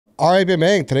All right,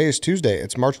 Bimini. Today is Tuesday.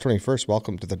 It's March 21st.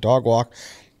 Welcome to the Dog Walk,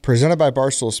 presented by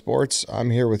Barstool Sports.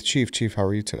 I'm here with Chief. Chief, how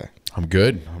are you today? I'm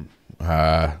good.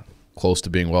 I'm close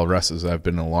to being well rested as I've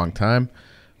been in a long time.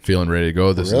 Feeling ready to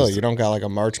go. Really? You don't got like a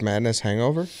March Madness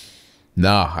hangover?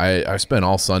 No, I spent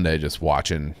all Sunday just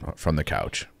watching from the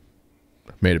couch.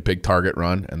 Made a big Target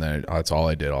run, and then that's all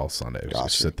I did all Sunday. Was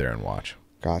just sit there and watch.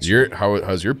 Gotcha.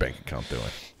 How's your bank account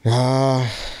doing?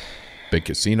 Big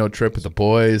casino trip with the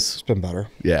boys. It's been better.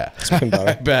 Yeah. It's been better.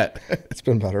 I bet. It's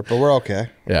been better, but we're okay.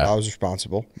 Yeah. I was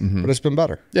responsible, but it's been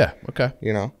better. Yeah, okay.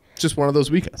 You know? It's just one of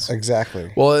those weekends.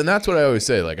 Exactly. Well, and that's what I always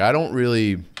say. Like, I don't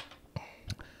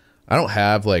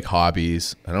have, like,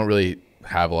 hobbies. I don't really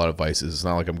have a lot of vices. It's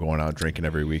not like I'm going out drinking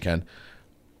every weekend.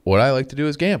 What I like to do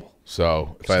is gamble.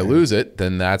 So if I lose it,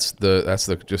 then that's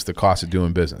just the cost of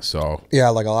doing business. So yeah,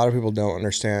 like a lot of people don't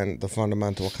understand the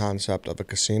fundamental concept of a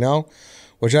casino,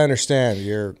 which I understand.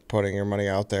 You're putting your money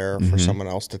out there for someone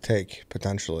else to take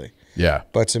potentially. Yeah.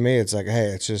 But to me, it's like, hey,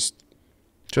 it's just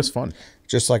fun.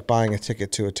 Just like buying a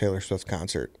ticket to a Taylor Swift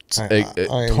concert. I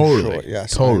totally. Enjoy,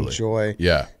 yes, totally. I enjoy.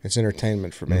 Yeah. It's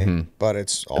entertainment for me, but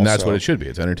it's also, and that's what it should be.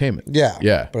 It's entertainment. Yeah.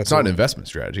 Yeah. But it's not an investment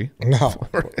strategy. No,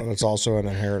 but it's also an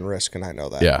inherent risk, and I know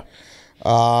that. Yeah.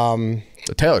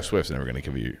 The Taylor Swift's never going to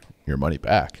give you your money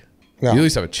back. No. You at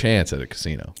least have a chance at a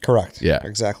casino. Correct. Yeah.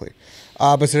 Exactly.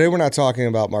 But today we're not talking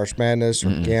about March Madness or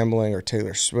gambling or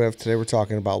Taylor Swift. Today we're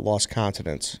talking about lost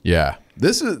continents. Yeah.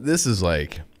 This is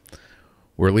like,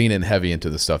 we're leaning heavy into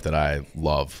the stuff that I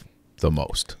love the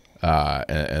most.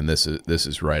 And this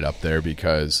is right up there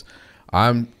because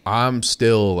I'm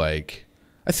still like,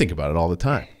 I think about it all the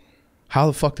time. How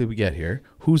the fuck did we get here?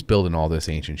 Who's building all this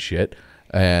ancient shit?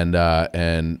 And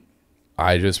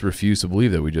I just refuse to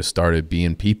believe that we just started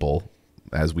being people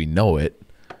as we know it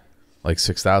like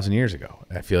 6,000 years ago.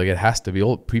 I feel like it has to be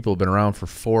old. People have been around for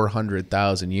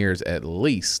 400,000 years at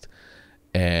least,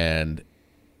 and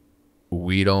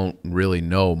we don't really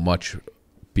know much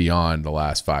beyond the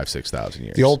last 5,000-6,000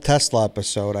 years. The old Tesla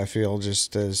episode, I feel,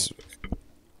 just has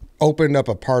opened up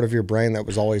a part of your brain that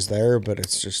was always there, but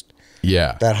it's just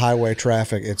that highway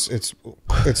traffic. It's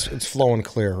flowing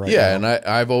clear right now. Yeah, and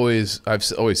I've always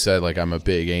said, like, I'm a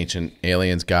big Ancient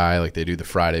Aliens guy. Like, they do the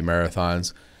Friday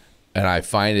marathons, and I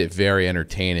find it very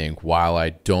entertaining while I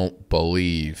don't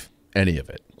believe any of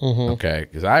it. Okay,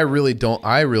 because I really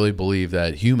believe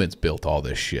that humans built all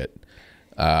this shit.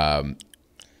 But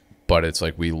it's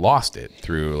like we lost it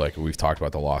through, like, we've talked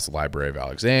about the lost Library of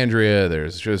Alexandria.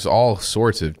 There's just all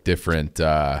sorts of different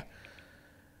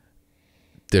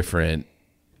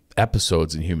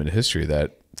episodes in human history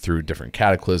that through different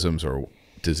cataclysms or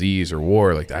disease or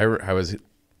war, like I was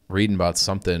reading about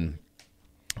something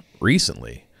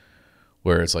recently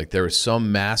where it's like there was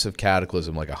some massive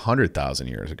cataclysm like 100,000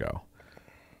 years ago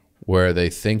where they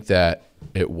think that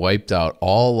it wiped out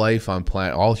all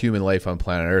human life on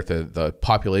planet Earth. The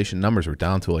population numbers were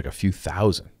down to like a few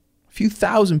thousand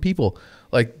people,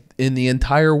 like in the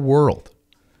entire world,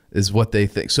 is what they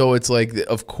think. So it's like,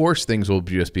 of course, things will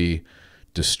just be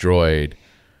destroyed,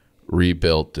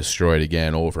 rebuilt, destroyed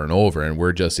again, over and over, and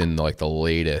we're just in like the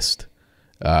latest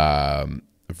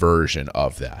version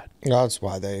of that. No, that's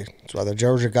why the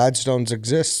Georgia Guidestones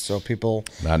exist. So people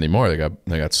Not anymore. They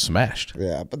got smashed.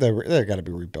 Yeah, but they got to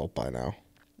be rebuilt by now.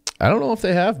 I don't know if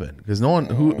they have been because no one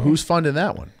who's funding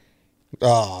that one.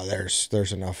 Oh,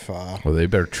 there's enough. Well, they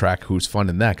better track who's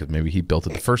funding that because maybe he built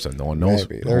it the first time. No one knows.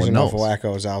 Maybe there's enough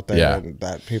wackos out there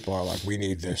that people are like, we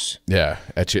need this. Yeah,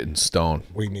 etch it in stone.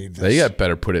 We need this. They got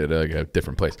better put it at a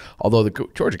different place. Although the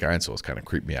Georgia Guidestones kind of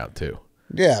creeped me out too.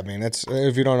 Yeah, I mean,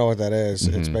 if you don't know what that is,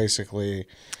 it's basically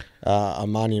a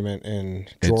monument in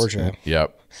Georgia.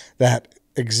 That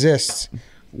exists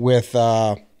with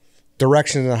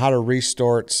directions on how to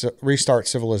restart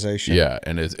civilization. Yeah,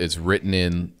 and it's written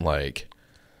in like,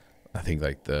 I think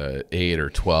like the 8 or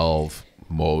 12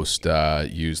 most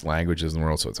used languages in the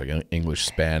world. So it's like English,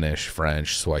 Spanish,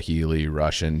 French, Swahili,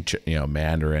 Russian,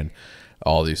 Mandarin,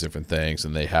 all these different things,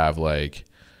 and they have like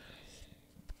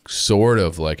sort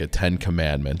of like a 10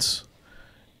 Commandments,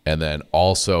 and then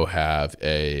also have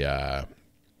a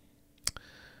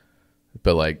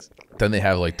but like then they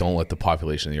have like, don't let the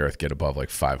population of the earth get above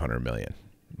like 500 million.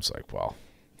 It's like, well,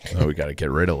 we got to get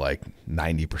rid of like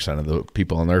 90% of the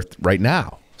people on earth right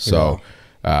now. So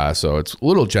so it's a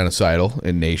little genocidal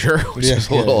in nature, which is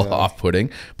a little off-putting,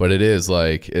 but it's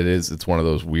one of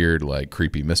those weird, like,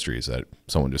 creepy mysteries that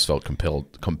someone just felt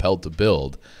compelled to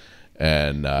build.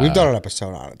 And we've done an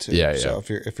episode on it too. Yeah, yeah. So if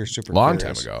you're super long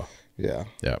curious, time ago.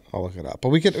 Yeah, I'll look it up. But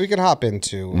we could hop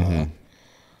into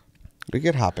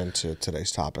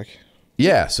today's topic.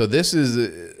 Yeah, so this is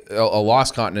a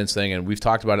lost continents thing, and we've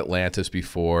talked about Atlantis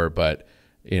before, but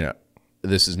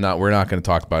this is not. We're not going to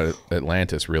talk about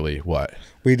Atlantis. Really, what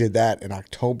we did that in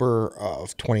October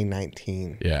of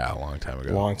 2019. Yeah, a long time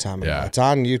ago. Yeah. It's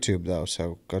on YouTube though,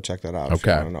 so go check that out if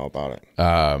you want to know about it.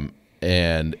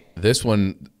 And this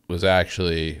one was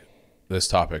actually, this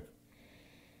topic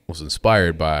was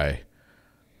inspired by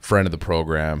friend of the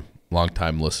program,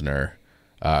 longtime listener,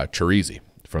 Chirizi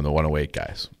from the 108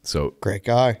 guys. So great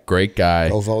guy.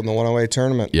 Go vote in the 108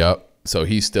 tournament. Yep. So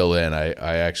he's still in. I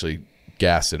actually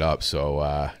gassed it up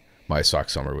so my sock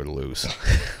summer would lose.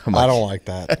 I don't like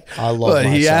that. I love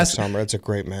my sock summer. It's a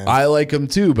great man. I like him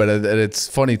too, but it's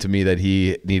funny to me that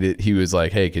he was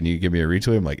like, hey, can you give me a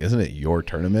retweet? I'm like, isn't it your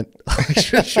tournament?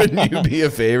 Shouldn't you be a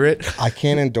favorite? I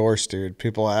can't endorse, dude.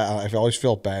 People, I always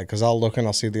feel bad because I'll look and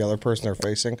I'll see the other person they're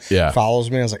facing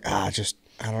follows me. I was like,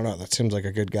 I don't know. That seems like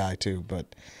a good guy too,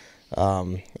 but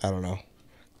I don't know.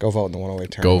 Go vote in the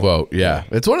 108 tournament. Go vote, yeah.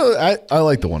 It's one of I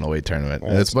like the 108 tournament.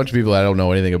 And it's a bunch of people I don't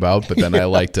know anything about, but then I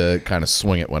like to kind of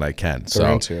swing it when I can.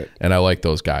 So into it. And I like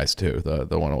those guys too, the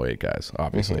 108 guys,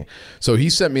 obviously. So he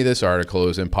sent me this article. It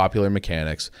was in Popular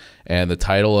Mechanics, and the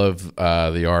title of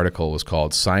the article was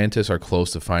called "Scientists Are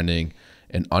Close to Finding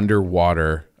a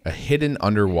Hidden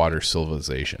Underwater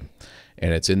Civilization,"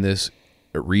 and it's in this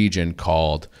region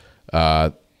called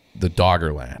the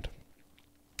Doggerland.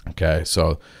 Okay,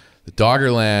 so the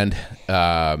Doggerland,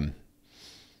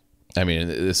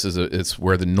 it's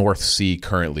where the North Sea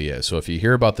currently is. So if you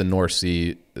hear about the North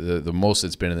Sea, the most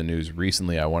that's been in the news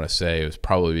recently, I want to say, it was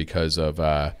probably because of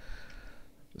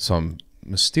some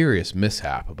mysterious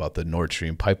mishap about the Nord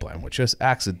Stream pipeline, which just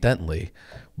accidentally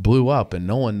blew up and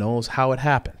no one knows how it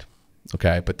happened.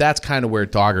 Okay, but that's kind of where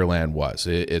Doggerland was.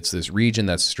 It's this region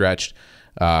that's stretched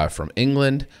from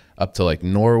England up to like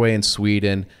Norway and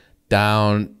Sweden,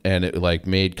 down, and it like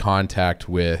made contact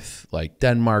with like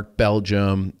Denmark,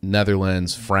 Belgium,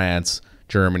 Netherlands, France,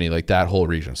 Germany, like that whole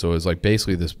region. So it was like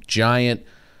basically this giant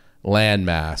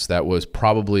landmass that was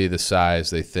probably the size,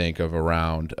 they think, of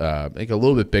around like a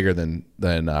little bit bigger than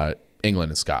England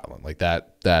and Scotland, like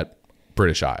that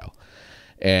British Isle.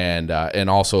 And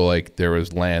also like there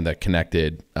was land that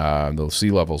connected, those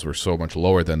sea levels were so much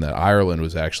lower than that Ireland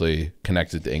was actually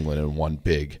connected to England in one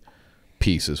big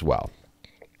piece as well.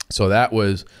 So that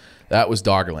was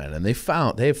Doggerland, and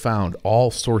they've found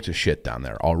all sorts of shit down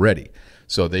there already.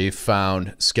 So they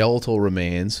found skeletal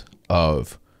remains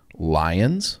of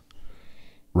lions,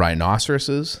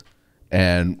 rhinoceroses,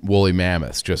 and woolly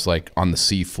mammoths, just like on the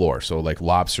sea floor. So like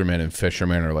lobstermen and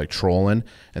fishermen are like trolling,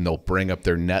 and they'll bring up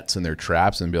their nets and their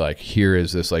traps and be like, here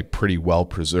is this like pretty well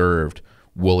preserved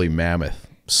woolly mammoth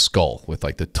skull with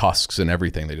like the tusks and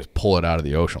everything. They just pull it out of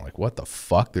the ocean. Like, what the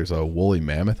fuck? There's a woolly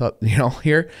mammoth up,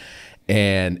 here.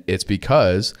 And it's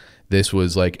because this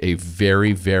was like a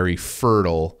very, very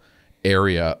fertile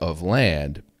area of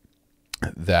land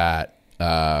that,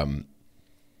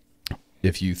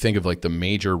 if you think of like the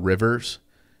major rivers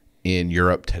in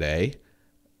Europe today,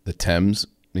 the Thames,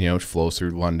 which flows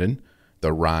through London,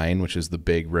 the Rhine, which is the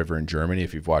big river in Germany.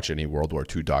 If you've watched any World War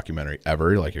II documentary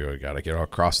ever, like you got to get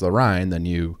across the Rhine, then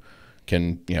you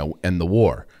can, end the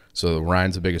war. So the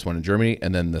Rhine's the biggest one in Germany,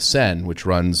 and then the Seine, which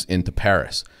runs into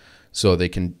Paris. So they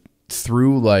can,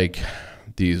 through like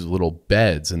these little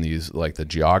beds and these like the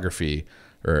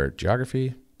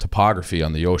topography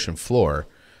on the ocean floor,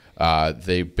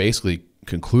 they basically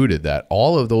concluded that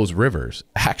all of those rivers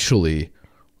actually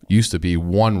used to be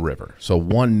one river. So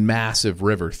one massive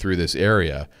river through this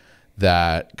area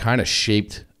that kind of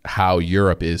shaped how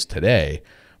Europe is today,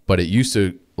 but it used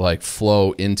to like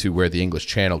flow into where the English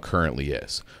Channel currently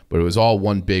is. But it was all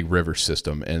one big river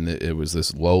system, and it was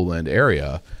this lowland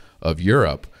area of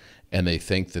Europe, and they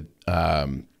think that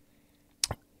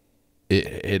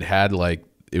it had like,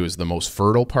 it was the most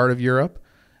fertile part of Europe,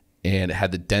 and it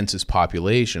had the densest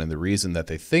population. And the reason that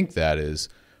they think that is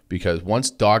because once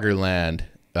Doggerland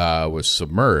was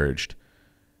submerged,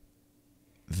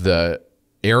 the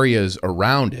areas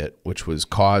around it, which was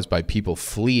caused by people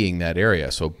fleeing that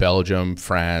area, so Belgium,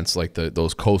 France, like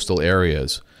those coastal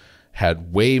areas,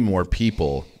 had way more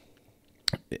people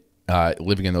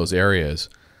living in those areas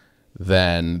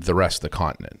than the rest of the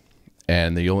continent.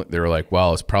 And they were like,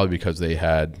 well, it's probably because they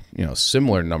had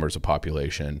similar numbers of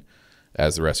population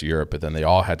as the rest of Europe, but then they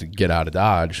all had to get out of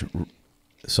Dodge,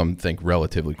 some think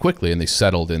relatively quickly, and they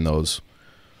settled in those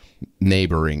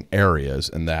neighboring areas,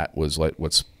 and that was like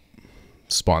what's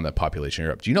spawned that population in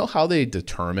Europe. Do you know how they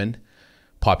determined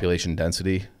population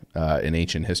density in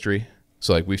ancient history?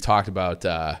 So like we've talked about,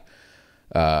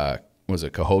 was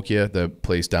it Cahokia, the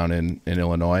place down in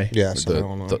Illinois? Yes,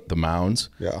 Illinois. The mounds.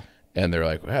 Yeah. And they're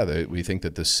like, wow, we think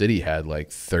that the city had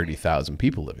like 30,000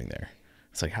 people living there.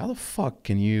 It's like, how the fuck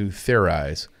can you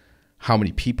theorize how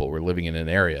many people were living in an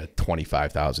area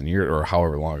 25,000 years or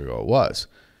however long ago it was?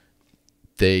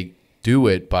 They do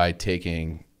it by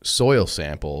taking soil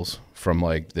samples from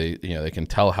like they can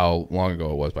tell how long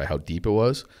ago it was by how deep it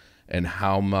was and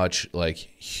how much like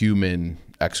human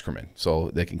excrement. So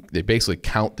they basically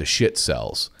count the shit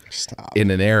cells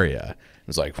in an area.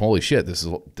 It's like, holy shit, this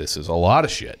is a lot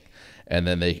of shit. And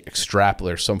then they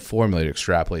extrapolate, there's some formula to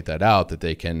extrapolate that out, that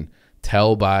they can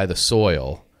tell by the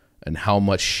soil and how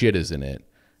much shit is in it,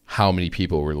 how many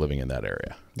people were living in that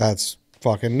area. That's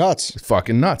fucking nuts. It's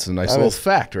fucking nuts. A nice little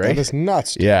fact, right? That is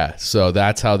nuts. Dude. Yeah. So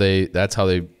that's how they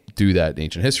do that in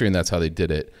ancient history, and that's how they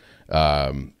did it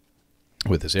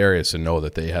with this area. So know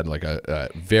that they had like a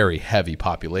very heavy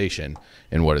population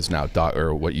in what is now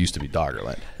what used to be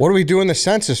Doggerland. What are we doing the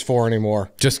census for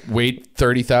anymore? Just wait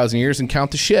 30,000 years and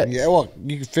count the shit. Yeah, well,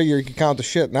 you can figure you can count the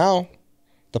shit now.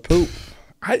 The poop.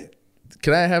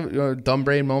 Can I have a dumb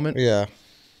brain moment? Yeah.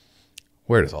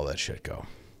 Where does all that shit go?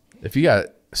 If you got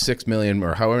 6 million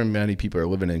or however many people are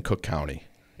living in Cook County,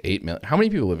 8 million. How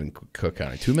many people live in Cook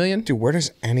County? 2 million? Dude, where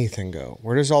does anything go?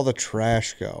 Where does all the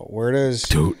trash go? Where does...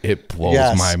 Dude, it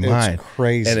blows my mind. It's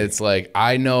crazy. And it's like,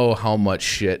 I know how much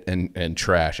shit and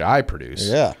trash I produce.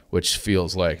 Yeah. Which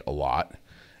feels like a lot.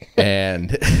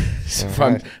 And if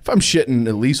I'm shitting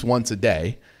at least once a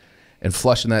day and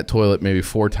flushing that toilet maybe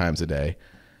 4 times a day,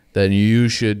 then you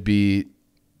should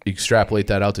extrapolate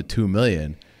that out to 2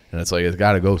 million. And it's like, it's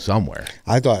got to go somewhere.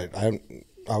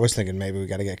 I was thinking maybe we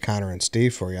got to get Connor and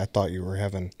Steve for you. I thought you were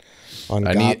having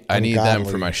I need them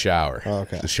for my shower. Oh,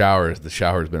 okay. The shower has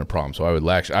been a problem. So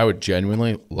I would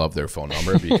genuinely love their phone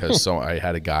number because I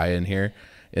had a guy in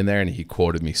there and he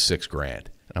quoted me $6,000. And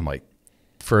I'm like,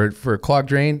 for a clogged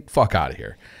drain, fuck out of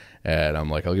here. And I'm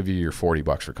like, I'll give you your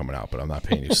 $40 for coming out, but I'm not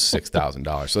paying you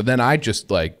 $6,000. So then I just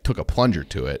like took a plunger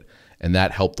to it, and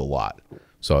that helped a lot.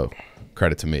 So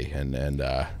credit to me and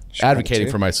advocating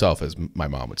for myself, as my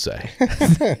mom would say.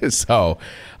 So,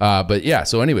 but yeah.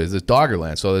 So, anyways, this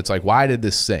Doggerland. So it's like, why did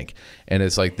this sink? And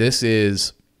it's like, this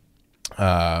is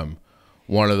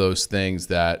one of those things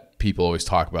that people always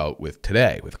talk about with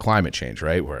climate change,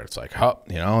 right? Where it's like,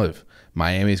 if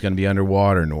Miami's going to be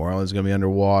underwater, New Orleans is going to be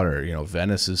underwater,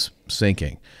 Venice is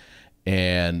sinking.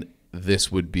 And this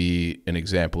would be an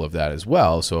example of that as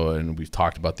well. So, and we've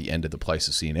talked about the end of the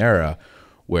Pleistocene era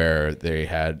where they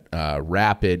had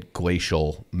rapid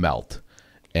glacial melt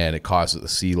and it causes the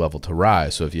sea level to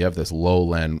rise. So if you have this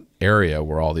lowland area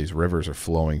where all these rivers are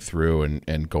flowing through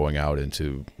and going out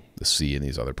into the sea in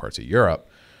these other parts of Europe,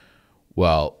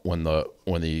 well, when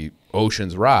the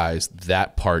oceans rise,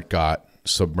 that part got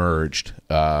submerged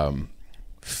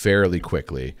fairly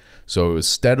quickly. So it was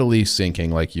steadily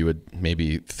sinking, like you would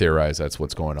maybe theorize that's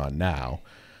what's going on now.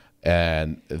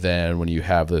 And then when you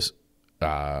have this,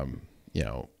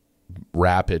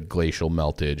 rapid glacial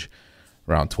meltage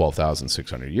around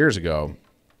 12,600 years ago,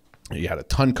 you had a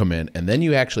ton come in, and then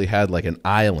you actually had like an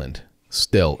island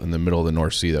still in the middle of the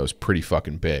North Sea that was pretty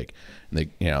fucking big. And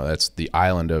that's the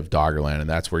island of Doggerland, and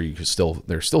that's where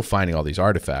they're still finding all these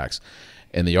artifacts.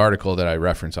 And the article that I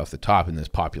reference off the top in this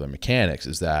Popular Mechanics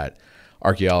is that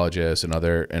archaeologists and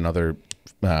other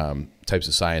types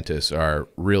of scientists are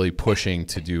really pushing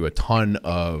to do a ton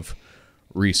of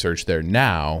research there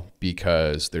now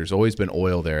because there's always been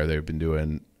oil there. They've been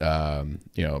doing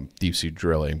deep sea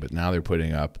drilling, but now they're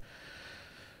putting up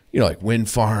like wind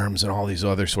farms and all these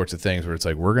other sorts of things where it's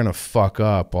like, we're going to fuck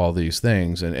up all these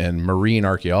things. And marine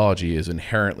archaeology is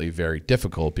inherently very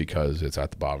difficult because it's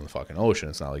at the bottom of the fucking ocean.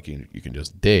 It's not like you can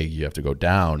just dig. You have to go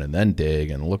down and then dig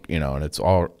and look, and it's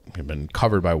all been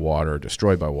covered by water,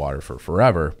 destroyed by water for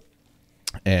forever.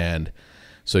 And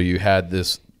so you had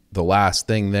the last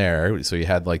thing there. So you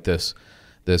had like this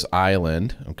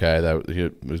island, okay,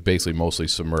 that was basically mostly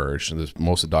submerged.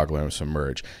 Most of Doggerland was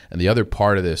submerged. And the other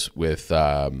part of this with,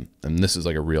 and this is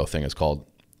like a real thing, it's called,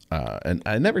 and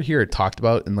I never hear it talked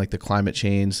about in like the climate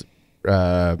change,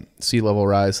 sea level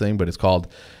rise thing, but it's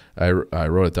called, I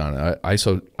wrote it down,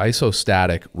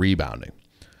 isostatic rebounding,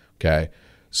 okay?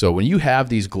 So when you have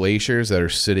these glaciers that are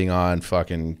sitting on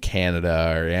fucking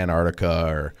Canada or Antarctica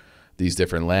or these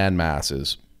different land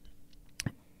masses,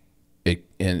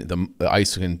 the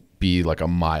ice can be like a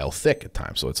mile thick at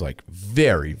times. So it's like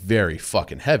very, very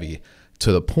fucking heavy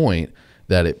to the point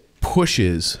that it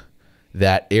pushes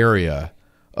that area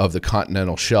of the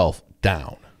continental shelf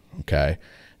down, okay?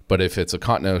 But if it's a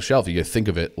continental shelf, you think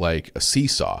of it like a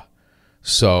seesaw.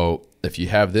 So if you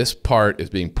have this part is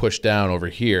being pushed down over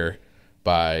here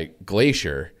by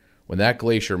glacier, when that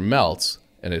glacier melts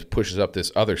and it pushes up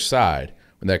this other side,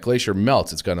 when that glacier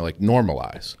melts, it's going to like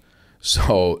normalize.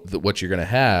 So what you're going to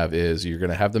have is you're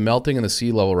going to have the melting and the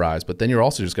sea level rise, but then you're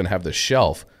also just going to have the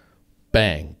shelf,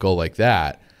 bang, go like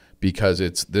that, because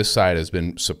this side has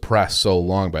been suppressed so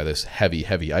long by this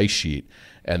heavy ice sheet.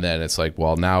 And then it's like,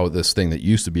 well, now this thing that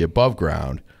used to be above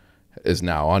ground is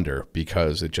now under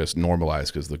because it just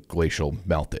normalized because of the glacial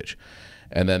meltage.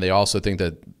 And then they also think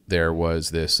that there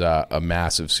was this a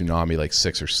massive tsunami like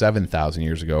 6,000 or 7,000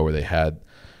 years ago where they had,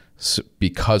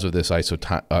 because of this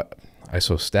isostatic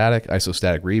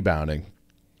rebounding,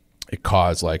 it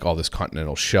caused like all this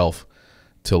continental shelf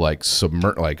to like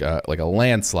submerge, like a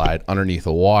landslide underneath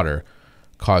the water,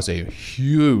 caused a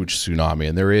huge tsunami.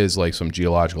 And there is like some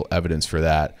geological evidence for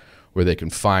that, where they can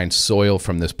find soil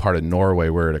from this part of Norway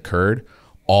where it occurred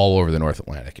all over the North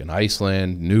Atlantic, in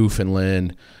Iceland,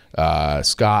 Newfoundland,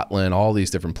 Scotland, all these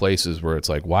different places where it's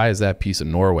like, why is that piece of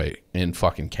Norway in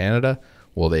fucking Canada?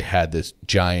 Well, they had this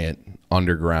giant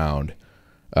underground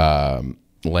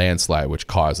landslide which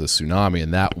caused a tsunami,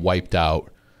 and that wiped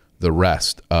out the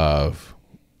rest of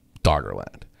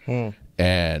Doggerland.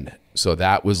 And so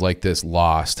that was like this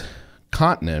lost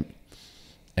continent.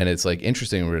 And it's like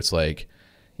interesting where it's like,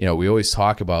 you know, we always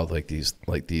talk about like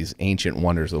these ancient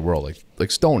wonders of the world,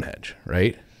 like Stonehenge,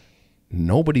 right?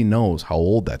 Nobody knows how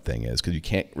old that thing is because you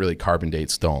can't really carbon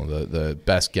date stone. The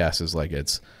best guess is like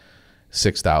it's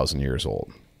 6,000 years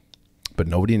old, but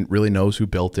nobody really knows who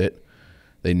built it.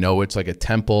 They know it's like a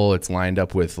temple. It's lined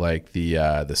up with like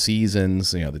the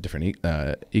seasons, you know, the different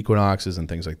equinoxes and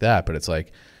things like that. But it's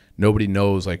like nobody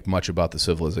knows like much about the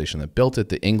civilization that built it.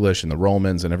 The English and the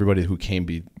Romans and everybody who came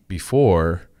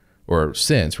before, or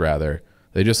since rather,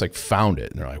 they just like found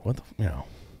it and they're like, what the, you know,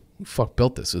 who the fuck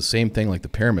built this? It's the same thing like the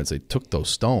pyramids. They took those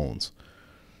stones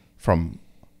from,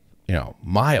 you know,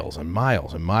 miles and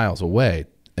miles and miles away,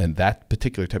 and that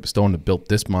particular type of stone that built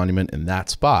this monument in that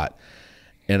spot.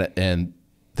 And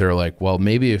they're like, well,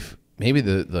 maybe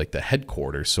the like the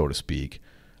headquarters, so to speak,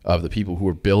 of the people who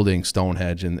were building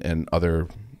Stonehenge and other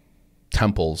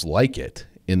temples like it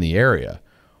in the area,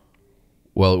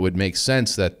 well, it would make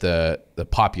sense that the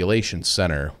population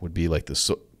center would be like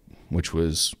which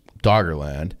was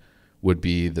Doggerland, would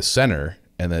be the center,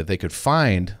 and that they could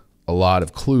find a lot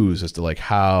of clues as to like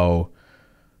how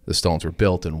the stones were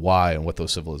built and why and what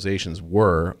those civilizations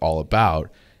were all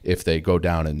about if they go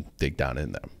down and dig down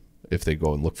in them, if they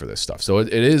go and look for this stuff. So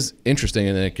it is interesting,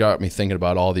 and it got me thinking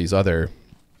about all these other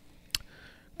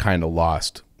kind of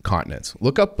lost continents.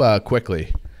 Look up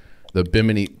quickly the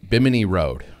Bimini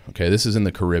Road. Okay, this is in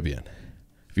the Caribbean.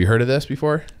 Have you heard of this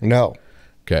before? No.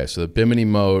 Okay, so the Bimini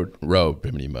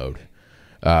Road.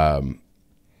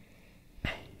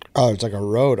 Oh, it's like a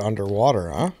road underwater,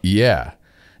 huh? Yeah.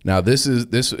 Now this.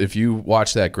 If you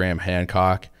watch that Graham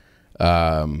Hancock,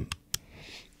 don't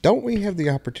we have the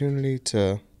opportunity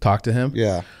to talk to him?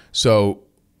 Yeah. So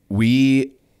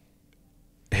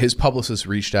his publicist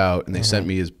reached out and they sent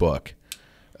me his book.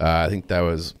 I think that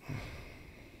was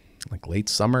like late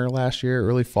summer last year,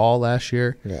 early fall last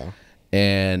year. Yeah.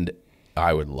 And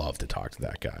I would love to talk to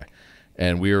that guy.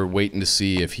 And we were waiting to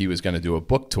see if he was going to do a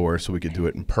book tour so we could do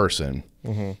it in person.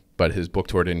 But his book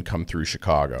tour didn't come through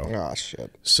Chicago. Oh,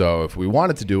 shit. So if we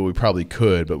wanted to do it, we probably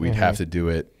could, but we'd have to do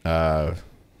it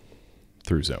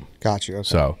through Zoom. Got you. Okay.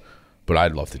 So, but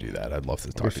I'd love to do that. I'd love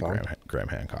to talk to Graham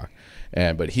Hancock.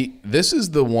 But this is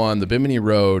the one, the Bimini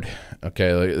Road.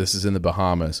 Okay, like, this is in the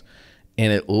Bahamas,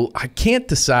 and I can't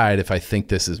decide if I think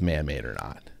this is man-made or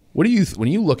not. What do you when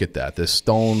you look at that, this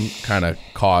stone kind of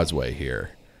causeway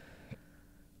here?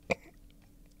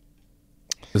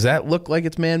 Does that look like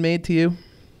it's man-made to you?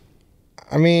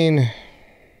 I mean,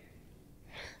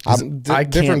 I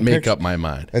can't make up my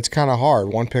mind. It's kind of hard.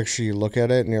 One picture, you look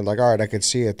at it, and you're like, all right, I could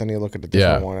see it. Then you look at the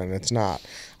different one, and it's not.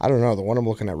 I don't know. The one I'm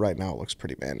looking at right now looks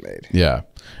pretty man-made. Yeah.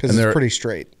 Because it's pretty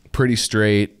straight. Pretty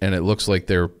straight, and it looks like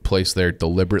they're placed there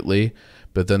deliberately.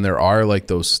 But then there are like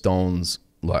those stones,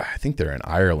 I think they're in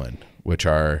Ireland, which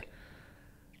are...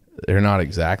 They're not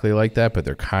exactly like that, but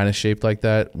they're kind of shaped like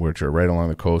that, which are right along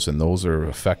the coast, and those are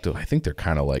effective. I think they're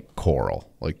kind of like coral,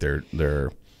 like they're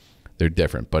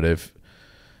different. But if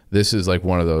this is like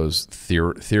one of those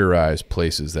theorized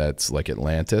places that's like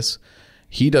Atlantis,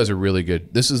 he does a really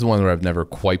good. This is the one where I've never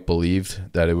quite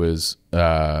believed that it was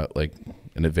like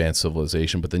an advanced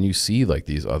civilization, but then you see like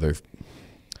these other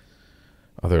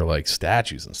like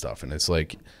statues and stuff, and it's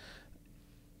like.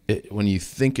 When you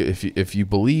think if you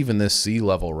believe in this sea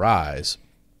level rise,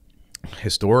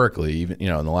 historically, even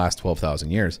in the last 12,000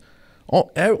 years,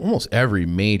 almost every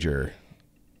major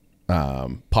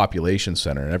population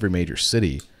center and every major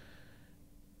city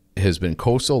has been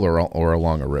coastal or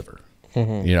along a river.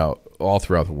 you know, all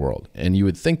throughout the world. And you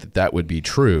would think that that would be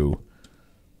true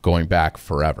going back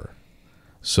forever.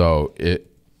 So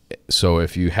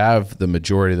if you have the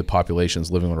majority of the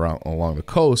populations living along the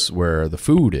coast where the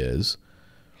food is,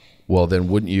 well, then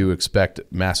wouldn't you expect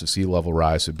massive sea level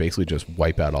rise to basically just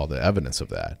wipe out all the evidence of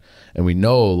that? And we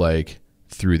know, like,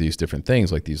 through these different things,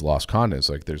 like these lost continents,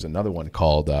 like there's another one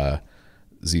called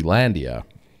Zealandia.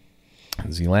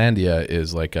 Zealandia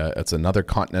is like it's another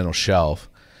continental shelf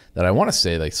that I want to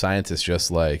say, like, scientists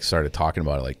just like started talking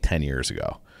about it like 10 years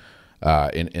ago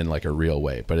in like a real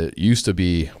way. But it used to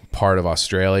be part of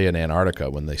Australia and Antarctica.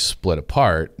 When they split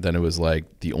apart, then it was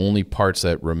like the only parts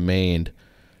that remained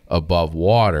above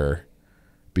water,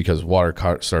 because water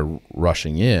started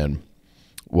rushing in,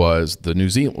 was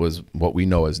what we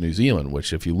know as New Zealand,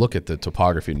 which if you look at the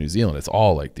topography of New Zealand, it's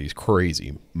all like these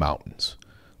crazy mountains,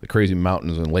 the crazy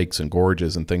mountains and lakes and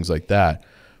gorges and things like that,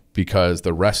 because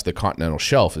the rest of the continental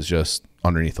shelf is just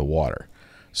underneath the water.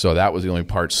 So that was the only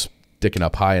part sticking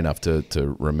up high enough to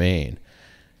remain.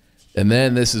 And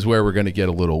then this is where we're going to get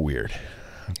a little weird.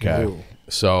 Okay. Ooh.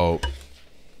 So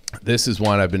this is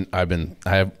one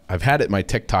I've had it in my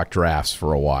TikTok drafts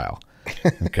for a while.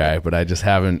 Okay, but I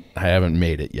haven't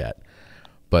made it yet.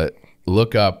 But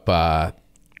look up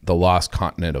the lost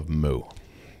continent of Mu.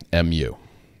 M-U.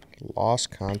 Lost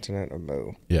continent of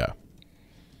Mu. Yeah.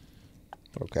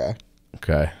 Okay.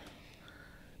 Okay.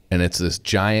 And it's this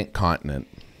giant continent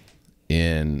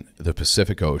in the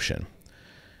Pacific Ocean.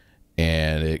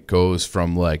 And it goes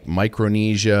from like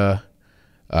Micronesia,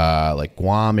 like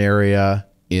Guam area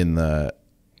in the,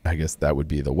 I guess that would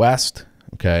be the west.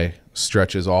 Okay.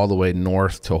 Stretches all the way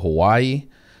north to Hawaii,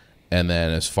 and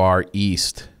then as far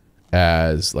east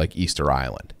as like Easter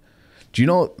Island. Do you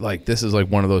know, like, this is like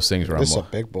one of those things where this is a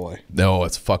big boy. No,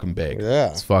 it's fucking big.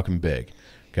 Yeah. It's fucking big.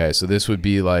 Okay. So this would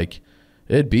be like,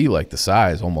 it'd be like the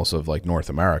size almost of like North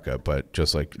America, but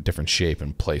just like different shape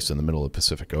and place in the middle of the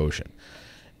Pacific Ocean.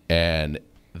 And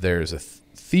there's a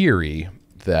theory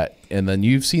that, and then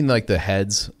you've seen like the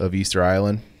heads of Easter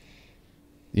Island,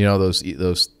 you know,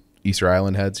 those Easter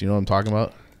Island heads, you know what I'm talking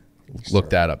about? Look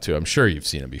that up too. I'm sure you've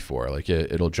seen it before. Like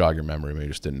it'll jog your memory. Maybe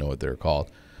you just didn't know what they were called.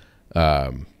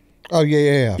 Oh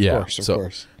yeah. Of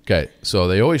course. Okay, so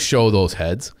they always show those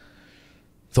heads.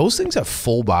 Those things have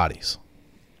full bodies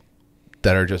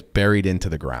that are just buried into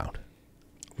the ground.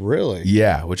 Really?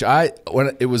 Yeah.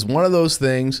 When it was one of those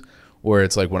things where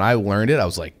it's like when I learned it, I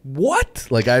was like, what?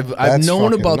 Like I've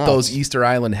known about those Easter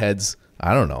Island heads.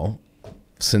 I don't know,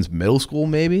 since middle school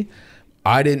maybe.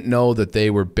 I didn't know that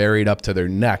they were buried up to their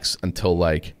necks until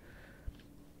like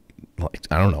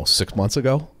I don't know, 6 months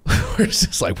ago. It's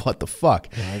just like, what the fuck?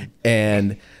 Yeah.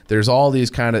 And there's all these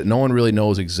kind of, no one really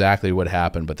knows exactly what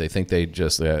happened, but they think they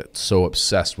just so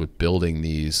obsessed with building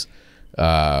these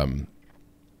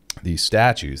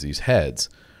statues, these heads,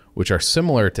 which are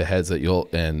similar to heads that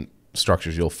and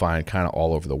structures you'll find kind of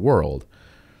all over the world.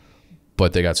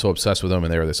 But they got so obsessed with them,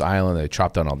 and they were this island, they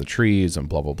chopped down all the trees and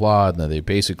blah, blah, blah. And then they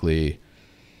basically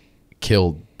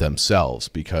killed themselves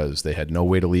because they had no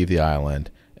way to leave the island,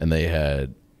 and they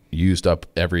had used up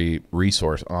every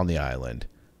resource on the island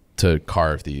to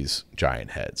carve these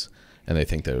giant heads. And they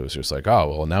think that it was just like, oh,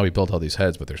 well, now we built all these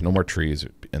heads, but there's no more trees.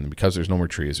 And because there's no more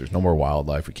trees, there's no more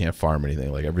wildlife. We can't farm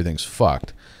anything. Like, everything's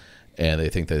fucked. And they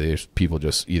think that people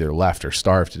just either left or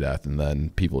starved to death. And then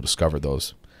people discovered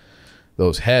those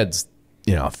heads,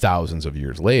 you know, thousands of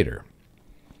years later.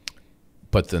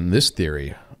 But then this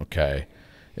theory, okay,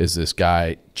 is this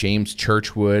guy James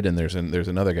Churchwood, and there's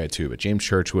another guy too, but James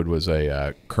Churchwood was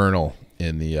a colonel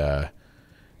in the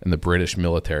British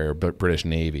military or British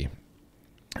Navy,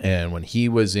 and when he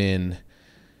was stationed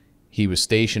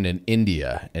in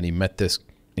India, and he met this,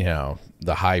 you know,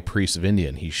 the high priest of India,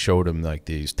 and he showed him like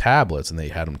these tablets, and they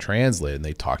had them translated, and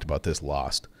they talked about this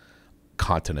lost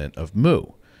continent of Mu.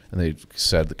 And they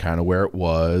said the kind of where it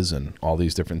was and all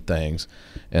these different things.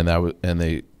 And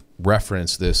they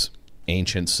referenced this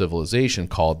ancient civilization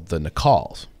called the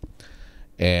Nakals.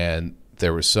 And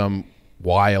there was some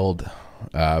wild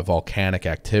volcanic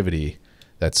activity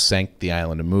that sank the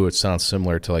island of Mu. It sounds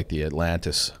similar to like the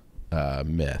Atlantis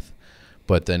myth.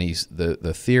 But then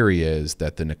the theory is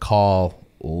that the Nakal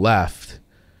left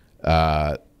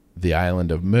the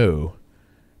island of Mu,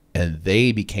 and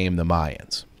they became the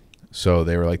Mayans. So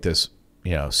they were like this,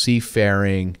 you know,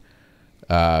 seafaring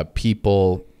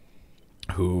people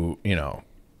who, you know,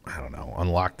 I don't know,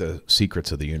 unlock the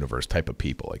secrets of the universe type of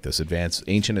people, like this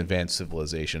ancient advanced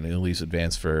civilization, at least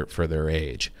advanced for their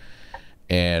age.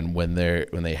 And when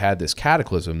they had this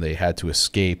cataclysm, they had to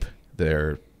escape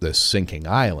this sinking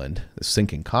island, this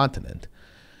sinking continent.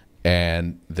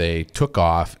 and they took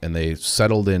off and they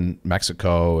settled in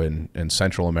Mexico and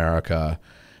Central America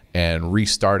and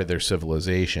restarted their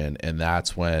civilization. And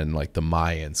that's when like the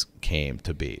Mayans came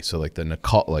to be. So like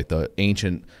the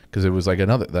ancient, because it was like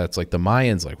that's like the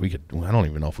Mayans, like I don't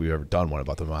even know if we've ever done one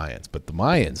about the Mayans, but the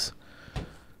Mayans,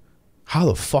 how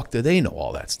the fuck did they know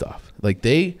all that stuff? Like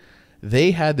they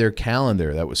had their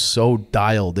calendar that was so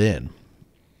dialed in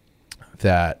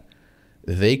that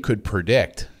they could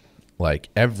predict like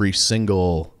every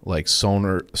single like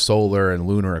solar and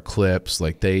lunar eclipse.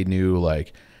 Like they knew,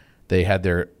 like they had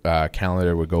their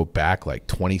calendar would go back like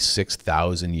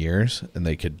 26,000 years, and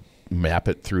they could map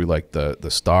it through like the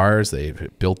stars. They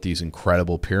built these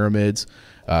incredible pyramids,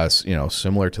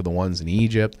 similar to the ones in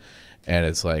Egypt. And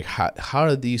it's like, how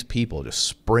did these people just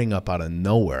spring up out of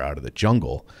nowhere, out of the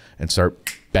jungle, and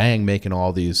start making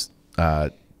all these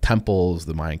temples,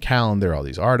 the Mayan calendar, all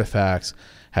these artifacts,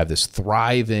 have this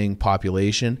thriving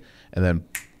population, and then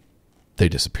they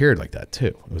disappeared like that too.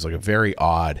 It was like a very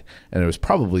odd, and it was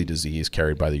probably disease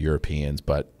carried by the Europeans,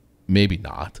 but maybe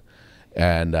not,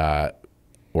 and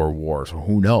or wars, or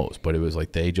who knows. But it was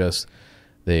like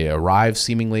they arrived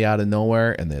seemingly out of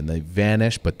nowhere, and then they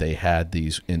vanished, but they had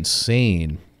these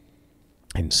insane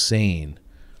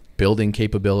building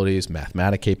capabilities,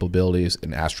 mathematic capabilities,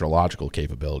 and astrological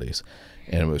capabilities.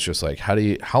 And it was just like,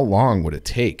 how long would it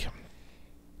take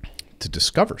to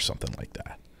discover something like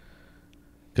that?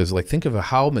 Because like, think of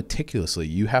how meticulously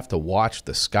you have to watch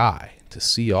the sky to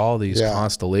see all these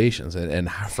constellations, and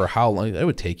for how long it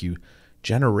would take you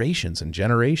generations and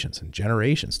generations and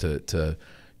generations to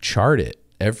chart it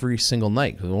every single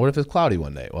night. Because what if it's cloudy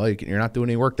one day? Well, you're not doing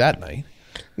any work that night.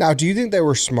 Now, do you think they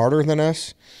were smarter than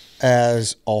us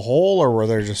as a whole, or were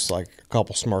there just like a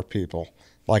couple smart people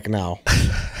like now?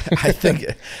 I think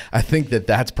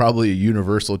that's probably a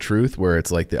universal truth, where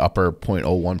it's like the upper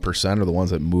 0.01% are the ones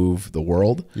that move the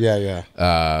world. Yeah.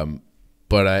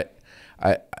 But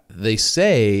they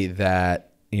say that,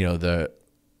 the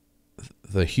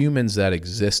humans that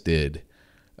existed,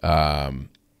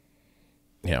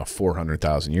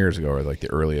 400,000 years ago are like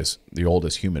the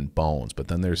oldest human bones. But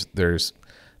then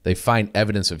they find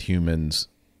evidence of humans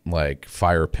like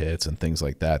fire pits and things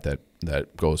like that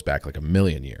goes back like 1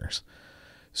 million years.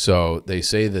 So they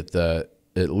say that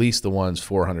at least the ones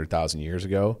 400,000 years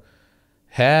ago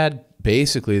had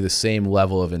basically the same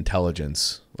level of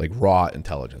intelligence, like raw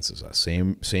intelligence as us.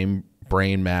 Same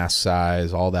brain mass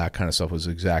size, all that kind of stuff was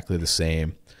exactly the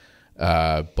same.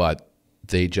 But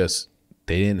they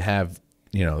didn't have,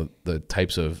 the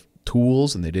types of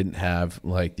tools, and they didn't have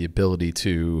like the ability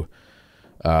to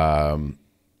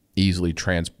easily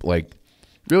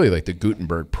really like the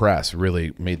Gutenberg press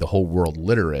really made the whole world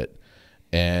literate.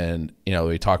 And,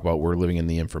 we talk about we're living in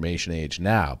the information age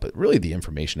now, but really the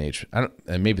information age,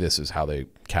 and maybe this is how they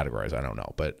categorize, I don't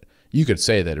know, but you could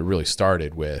say that it really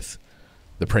started with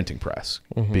the printing press,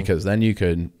 because then you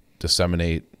could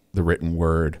disseminate the written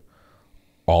word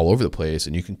all over the place,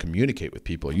 and you can communicate with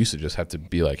people. You used to just have to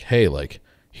be like, hey, like,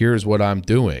 here's what I'm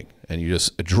doing. And you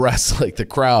just address like the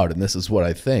crowd, and this is what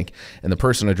I think. And the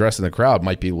person addressing the crowd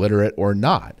might be literate or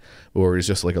not, or is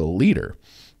just like a leader.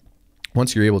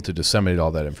 Once you're able to disseminate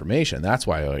all that information, that's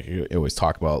why like you always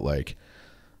talk about like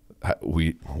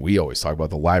we always talk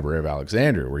about the Library of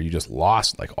Alexandria, where you just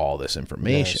lost like all this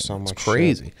information. Yeah, so much it's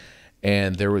crazy. shit.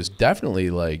 And there was definitely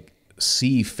like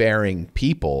seafaring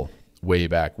people way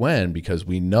back when, because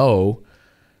we know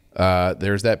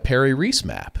there's that Perry Reese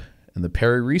map, and the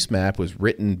Perry Reese map was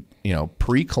written,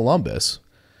 pre-Columbus,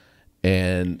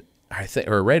 and I think,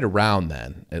 or right around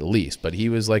then at least. But he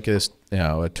was like this,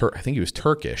 I think he was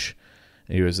Turkish.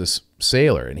 He was this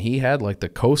sailor, and he had like the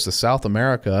coast of South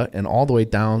America and all the way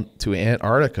down to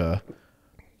Antarctica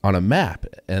on a map.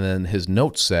 And then his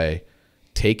notes say,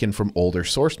 taken from older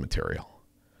source material.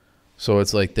 So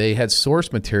it's like they had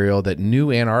source material that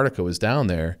knew Antarctica was down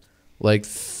there like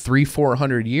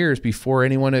 300-400 years before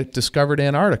anyone had discovered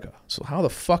Antarctica. So how the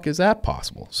fuck is that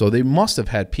possible? So they must have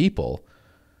had people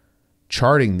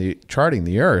charting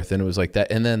the earth, and it was like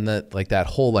that. And then that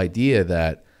whole idea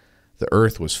that the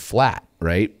earth was flat,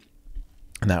 right?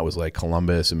 And that was like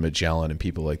Columbus and Magellan and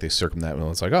people like they circumvent, and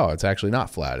it's like, oh, it's actually not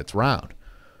flat, it's round.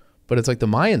 But it's like the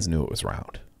Mayans knew it was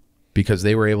round because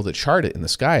they were able to chart it in the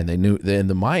sky, and the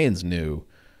Mayans knew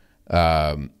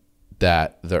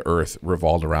that the earth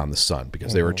revolved around the sun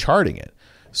because they were charting it.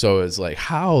 So it's like,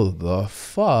 how the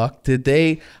fuck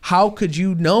how could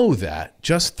you know that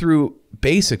just through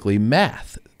basically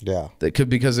math? Yeah.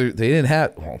 Because they didn't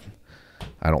have,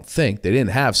 I don't think they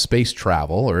didn't have space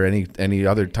travel or any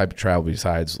other type of travel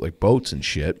besides like boats and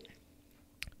shit.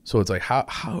 So it's like,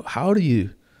 how do you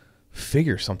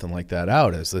figure something like that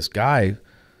out as this guy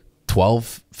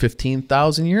 12,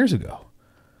 15,000 years ago.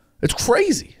 It's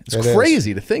crazy. It's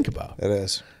crazy to think about. It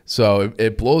is. So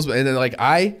it blows me. And then like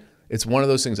it's one of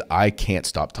those things I can't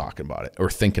stop talking about it or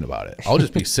thinking about it. I'll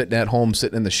just be sitting at home,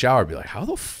 sitting in the shower, be like, how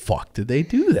the fuck did they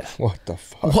do that? What the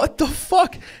fuck? What the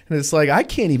fuck? And it's like, I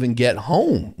can't even get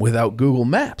home without Google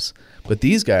Maps. But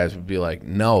these guys would be like,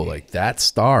 no, like that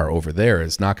star over there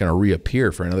is not going to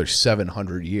reappear for another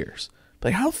 700 years.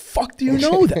 Like, how the fuck do you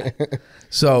know that?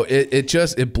 So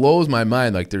it blows my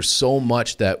mind. Like, there's so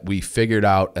much that we figured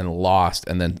out and lost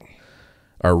and then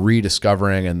are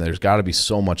rediscovering, and there's got to be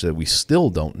so much that we still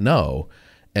don't know.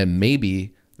 And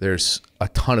maybe there's a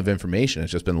ton of information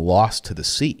that's just been lost to the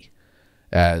sea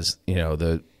as,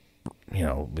 these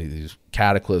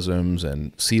cataclysms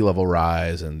and sea level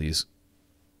rise and these,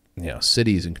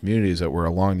 cities and communities that were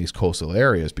along these coastal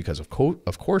areas, because of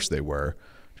course they were,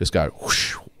 just got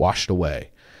whoosh, washed away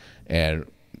and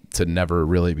to never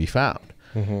really be found.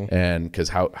 And because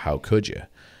how could you?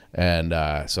 And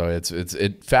so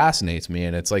it fascinates me,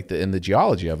 and it's like the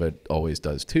geology of it always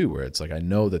does too, where it's like I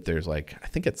know that there's like, I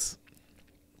think it's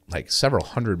like several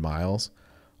hundred miles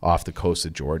off the coast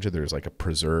of Georgia, there's like a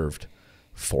preserved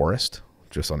forest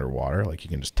just underwater. Like you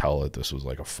can just tell that this was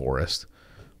like a forest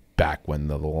back when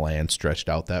the land stretched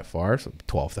out that far, so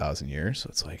 12,000 years. So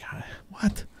it's like,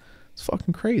 what? It's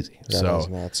fucking crazy. That is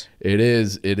nuts. It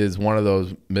is one of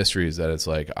those mysteries that it's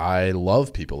like, I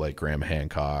love people like Graham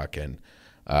Hancock, and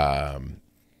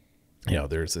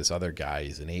there's this other guy,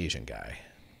 he's an Asian guy.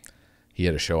 He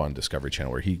had a show on Discovery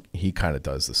Channel where he kind of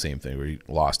does the same thing, where he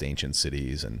lost ancient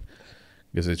cities, and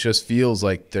because it just feels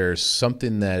like there's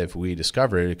something that if we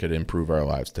discover it could improve our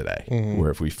lives today.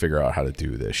 Where if we figure out how to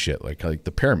do this shit, like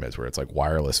the pyramids, where it's like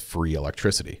wireless free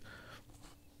electricity.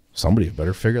 Somebody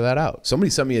better figure that out. Somebody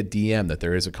sent me a DM that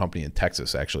there is a company in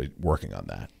Texas actually working on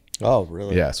that. Oh,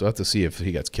 really? Yeah, so I have to see if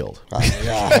he gets killed.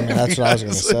 Yeah, I mean, that's what I was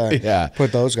going to say. Yeah.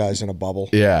 Put those guys in a bubble.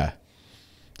 Yeah.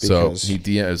 So he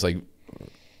DM, it was like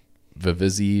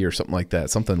Vivizi or something like that.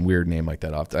 Something weird name like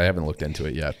that. I haven't looked into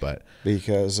it yet, but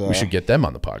because we should get them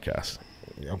on the podcast.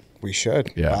 Yeah, we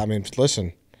should. Yeah. I mean,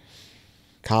 listen,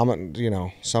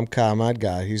 some ComEd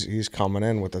guy, he's coming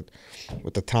in with the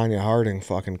Tanya Harding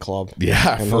fucking club.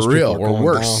 Yeah, for real, or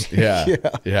worse. Yeah,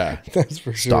 yeah, that's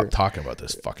for sure. Stop talking about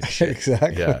this fucking shit.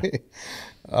 Exactly. Yeah.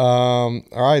 All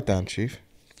right then, Chief.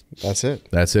 That's it.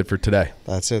 That's it for today.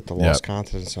 That's it. The lost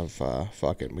continents of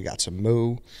fucking. We got some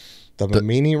Moo, the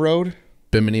Bimini Road,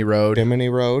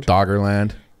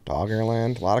 Doggerland.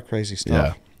 A lot of crazy stuff.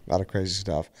 Yeah. A lot of crazy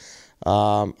stuff.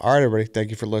 All right, everybody. Thank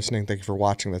you for listening. Thank you for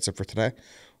watching. That's it for today.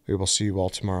 We will see you all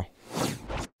tomorrow.